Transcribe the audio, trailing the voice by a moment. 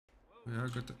are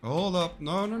good. Hold up.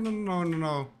 No, no, no, no, no,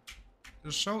 no.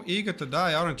 You're so eager to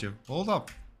die, aren't you? Hold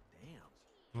up.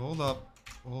 Damn. Hold up.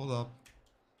 Hold up.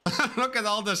 Look at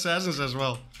all the assassins as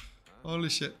well. Holy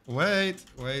shit. Wait,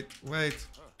 wait, wait.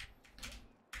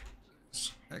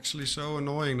 It's actually so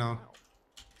annoying now.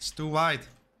 It's too wide.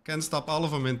 Can't stop all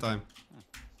of them in time.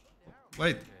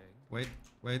 Wait, wait,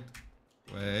 wait,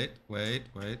 wait, wait,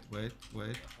 wait, wait,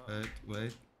 wait, wait,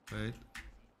 wait, wait.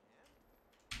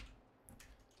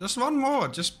 Just one more.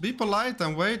 Just be polite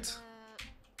and wait.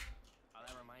 Oh,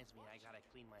 that reminds me, I gotta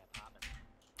clean my apartment.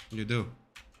 You do.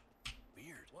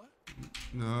 Weird. What?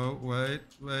 No, wait,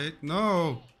 wait,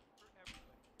 no.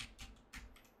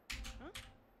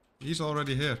 He's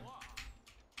already here.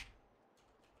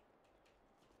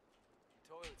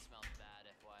 Toilet smells bad,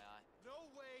 FYI. No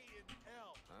way in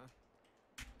hell. Huh?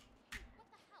 What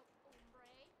the hell, hombre?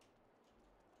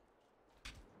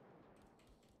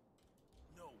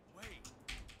 No way.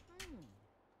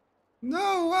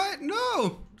 No, why?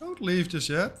 No! Don't leave just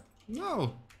yet.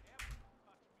 No.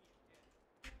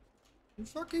 You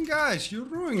fucking guys, you're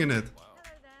ruining it. Hello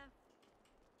there.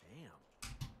 Damn.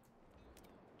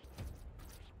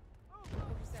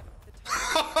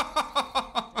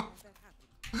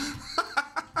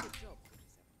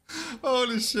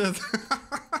 Holy shit.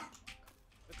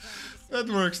 That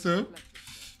works too.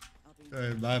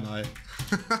 Okay, bye bye.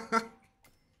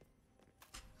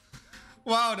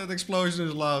 Wow, that explosion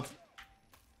is loud.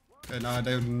 Okay, now I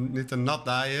don't need to not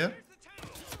die here.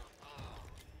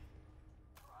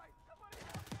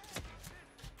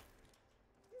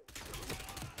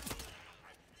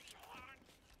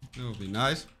 That would be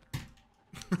nice.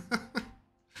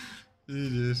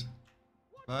 Jesus.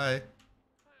 Bye.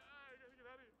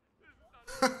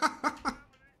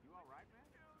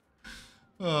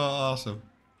 Oh, awesome.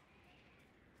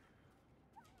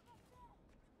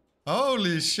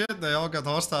 Holy shit, they all got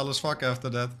hostile as fuck after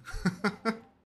that.